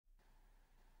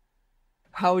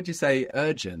How would you say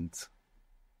urgent?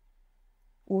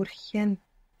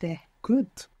 Urgente. Good.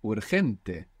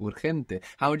 Urgente. Urgente.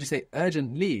 How would you say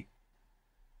urgently?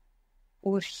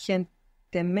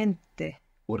 Urgentemente.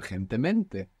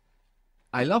 Urgentemente.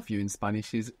 I love you in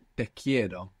Spanish is te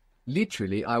quiero.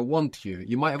 Literally, I want you.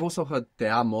 You might have also heard te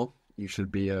amo. You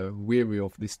should be weary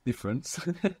of this difference.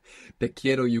 Te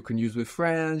quiero you can use with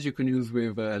friends, you can use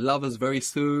with lovers very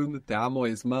soon. Te amo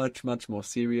is much, much more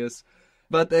serious.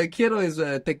 But te quiero is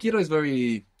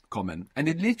very common. And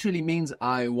it literally means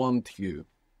I want you.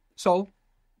 So,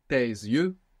 there is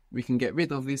you. We can get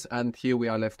rid of this and here we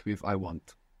are left with I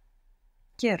want.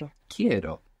 Quiero.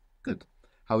 Quiero. Good.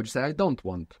 How would you say I don't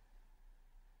want?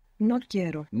 No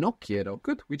quiero. No quiero.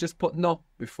 Good. We just put no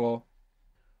before.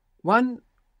 One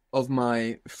of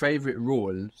my favorite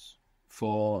rules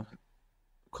for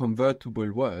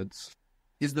convertible words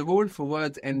is the rule for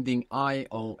words ending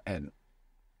ION.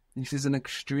 This is an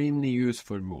extremely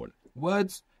useful rule.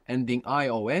 Words ending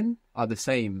ION are the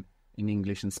same in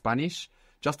English and Spanish.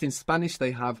 Just in Spanish,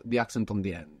 they have the accent on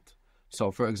the end.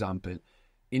 So, for example,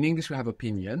 in English, we have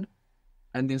opinion.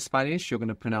 And in Spanish, you're going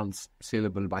to pronounce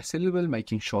syllable by syllable,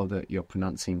 making sure that you're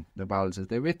pronouncing the vowels as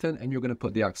they're written, and you're going to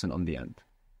put the accent on the end.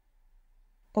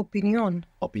 Opinión.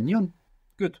 Opinion.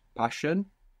 Good. Passion.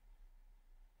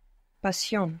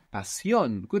 Pasión.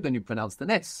 Pasión. Good. And you pronounce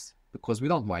the S, because we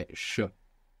don't write sh.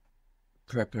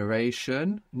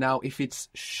 Preparation. Now, if it's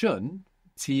shun,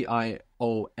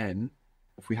 T-I-O-N,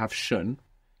 if we have shun,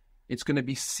 it's going to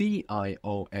be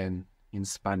C-I-O-N in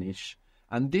Spanish.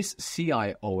 And this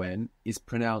C-I-O-N is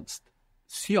pronounced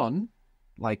sion,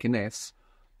 like an S,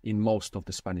 in most of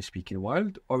the Spanish-speaking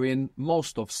world, or in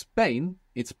most of Spain,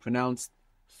 it's pronounced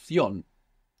sion.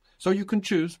 So you can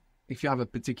choose, if you have a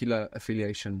particular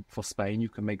affiliation for Spain, you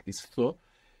can make this th.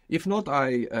 If not,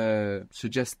 I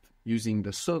suggest using the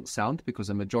s sound,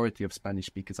 because a majority of Spanish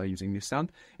speakers are using this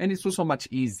sound, and it's also much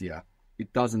easier.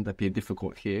 It doesn't appear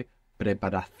difficult here,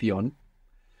 preparación.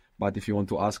 But if you want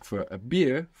to ask for a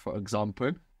beer, for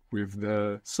example, with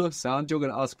the s sound, you're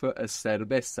going to ask for a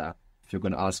cerveza. If you're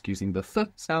going to ask using the th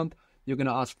sound, you're going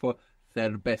to ask for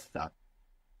cerveza.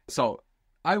 So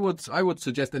I would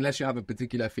suggest, unless you have a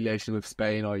particular affiliation with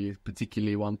Spain or you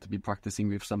particularly want to be practicing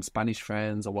with some Spanish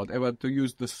friends or whatever, to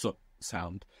use the s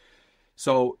sound.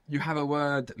 So you have a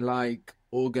word like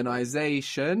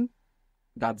organization,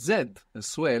 that Z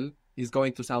as well is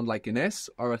going to sound like an S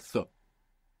or a th.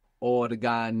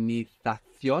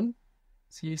 Organización.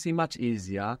 So you see, much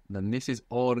easier than this is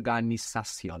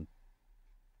organización.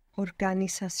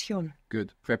 Organización.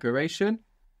 Good. Preparation.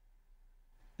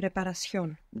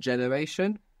 Preparación.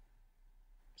 Generation.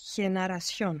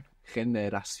 Generación.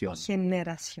 Generación.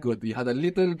 Generación. Good. You had a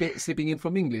little bit sipping in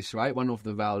from English, right? One of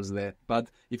the vowels there. But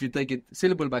if you take it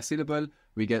syllable by syllable,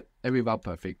 we get every vowel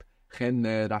perfect.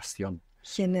 Generación.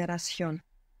 Generación.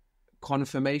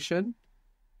 Confirmation.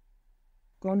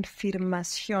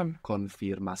 Confirmación.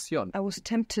 Confirmación. I was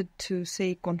tempted to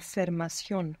say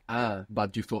confirmación.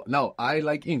 But you thought, no, I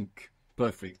like ink.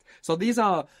 Perfect. So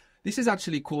this is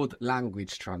actually called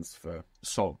language transfer.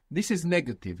 So this is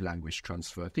negative language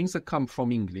transfer. Things that come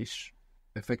from English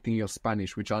affecting your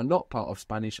Spanish, which are not part of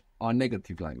Spanish, are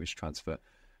negative language transfer.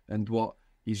 And what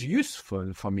is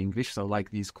useful from English, so like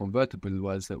these convertible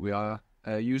words that we are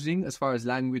using as far as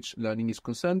language learning is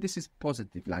concerned, this is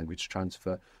positive language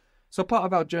transfer. So part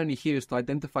of our journey here is to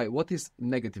identify what is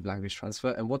negative language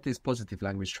transfer and what is positive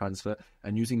language transfer,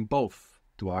 and using both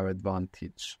to our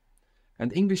advantage.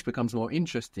 And English becomes more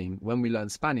interesting when we learn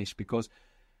Spanish, because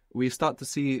we start to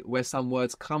see where some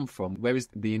words come from, where is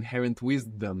the inherent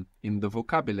wisdom in the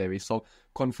vocabulary. So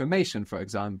confirmation, for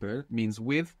example, means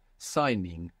with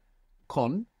signing.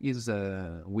 Con is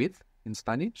with in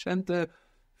Spanish, and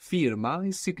firma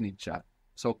is signature.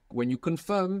 So when you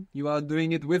confirm, you are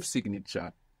doing it with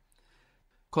signature.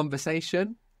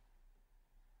 Conversation.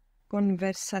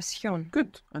 Conversación.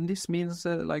 Good. And this means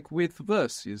like with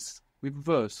verses, with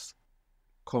verse.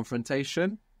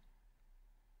 Confrontation.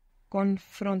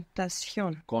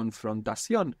 Confrontación.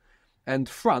 Confrontación. And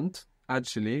front,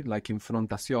 actually, like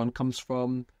infrontación, comes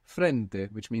from frente,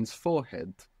 which means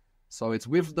forehead. So it's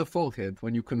with the forehead.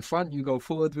 When you confront, you go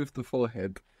forward with the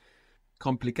forehead.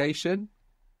 Complication.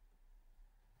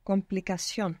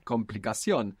 Complicación.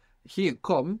 Complicación. Here,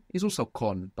 com is also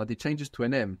con, but it changes to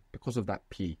an M because of that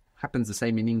P. Happens the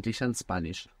same in English and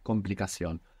Spanish.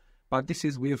 Complicación. But this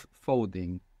is with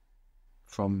folding.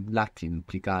 From Latin,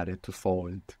 plicare, to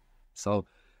fold. So,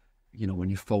 you know, when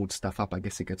you fold stuff up, I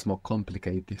guess it gets more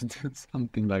complicated.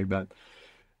 Something like that.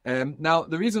 Now,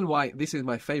 the reason why this is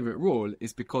my favorite rule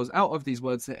is because out of these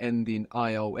words that end in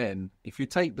ION, if you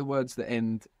take the words that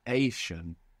end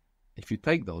ation, if you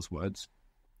take those words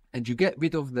and you get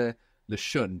rid of the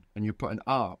shun and you put an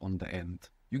R on the end,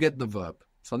 you get the verb.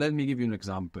 So let me give you an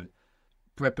example.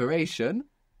 Preparation,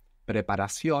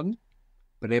 preparación,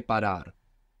 preparar.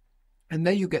 And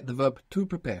then you get the verb to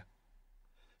prepare.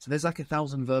 So there's like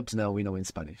 1,000 verbs now we know in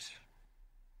Spanish.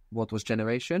 What was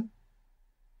generation?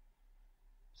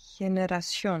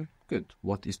 Generación. Good.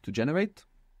 What is to generate?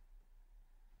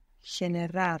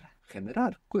 Generar.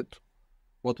 Generar. Good.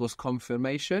 What was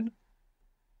confirmation?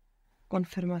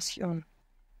 Confirmación.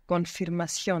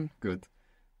 Confirmación. Good.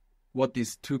 What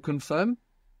is to confirm?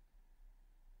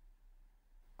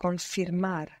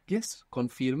 Confirmar. Yes,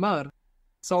 confirmar.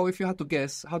 So if you had to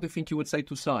guess, how do you think you would say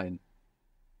to sign?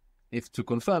 If to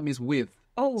confirm is with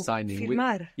signing.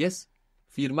 Firmar. With, yes,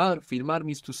 firmar. Firmar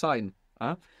means to sign.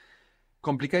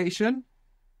 Complication?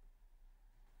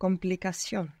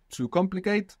 Complicación. To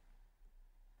complicate?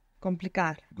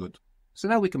 Complicar. Good. So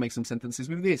now we can make some sentences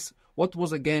with this. What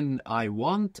was again I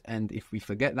want? And if we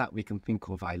forget that, we can think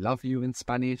of I love you in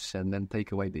Spanish and then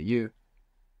take away the you.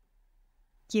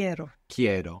 Quiero.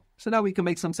 Quiero. So now we can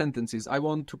make some sentences. I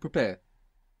want to prepare.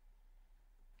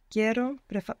 Quiero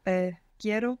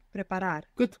preparar.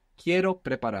 Good. Quiero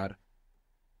preparar.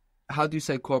 How do you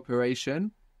say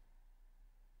cooperation?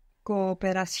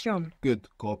 Cooperación. Good.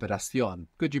 Cooperación.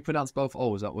 Good. You pronounced both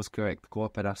O's. That was correct.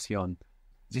 Cooperación.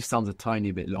 This sounds a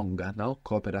tiny bit longer, no?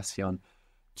 Cooperación.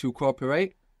 To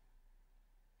cooperate?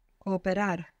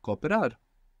 Cooperar. Cooperar.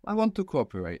 I want to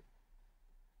cooperate.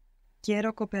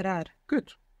 Quiero cooperar.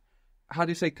 Good. How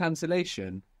do you say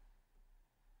cancellation?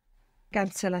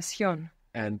 Cancelación.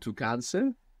 And to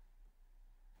cancel?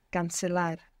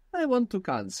 Cancelar. I want to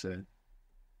cancel.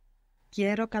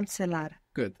 Quiero cancelar.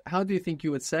 Good. How do you think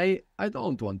you would say, I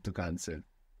don't want to cancel?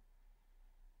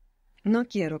 No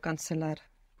quiero cancelar.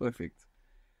 Perfect.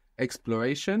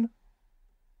 Exploration?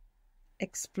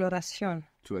 Exploración.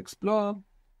 To explore.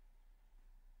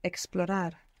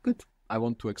 Explorar. Good. I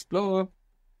want to explore.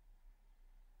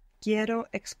 Quiero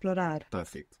explorar.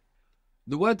 Perfect.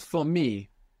 The word for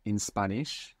me in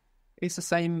Spanish is the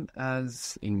same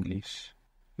as English.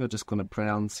 You're just going to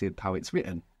pronounce it how it's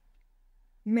written.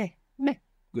 Me. Me.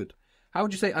 Good. How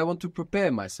would you say I want to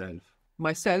prepare myself?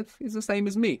 Myself is the same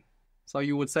as me. So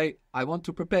you would say I want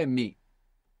to prepare me.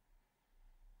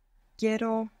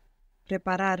 Quiero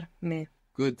prepararme.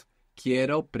 Good.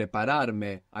 Quiero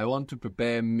prepararme. I want to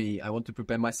prepare me. I want to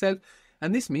prepare myself.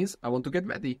 And this means I want to get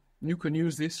ready. You can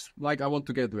use this like I want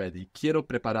to get ready. Quiero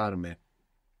prepararme.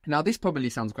 Now this probably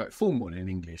sounds quite formal in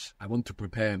English. I want to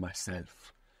prepare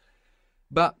myself.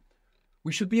 But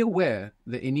we should be aware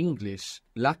that in English,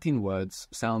 Latin words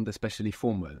sound especially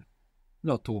formal.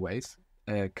 Not always.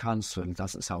 Cancel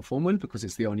doesn't sound formal because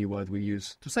it's the only word we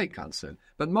use to say cancel.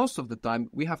 But most of the time,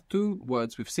 we have two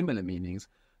words with similar meanings.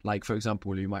 Like, for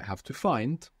example, you might have to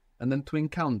find and then to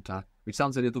encounter, which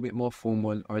sounds a little bit more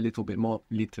formal or a little bit more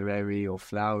literary or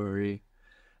flowery.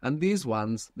 And these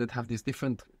ones that have these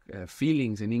different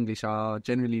feelings in English are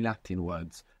generally Latin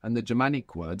words. And the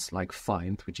Germanic words, like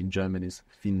find, which in German is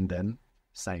finden,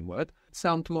 same word,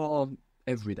 sound more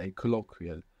everyday,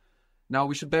 colloquial. Now,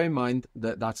 we should bear in mind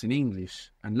that that's in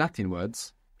English, and Latin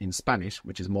words in Spanish,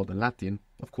 which is modern Latin,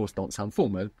 of course, don't sound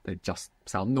formal, they just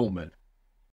sound normal.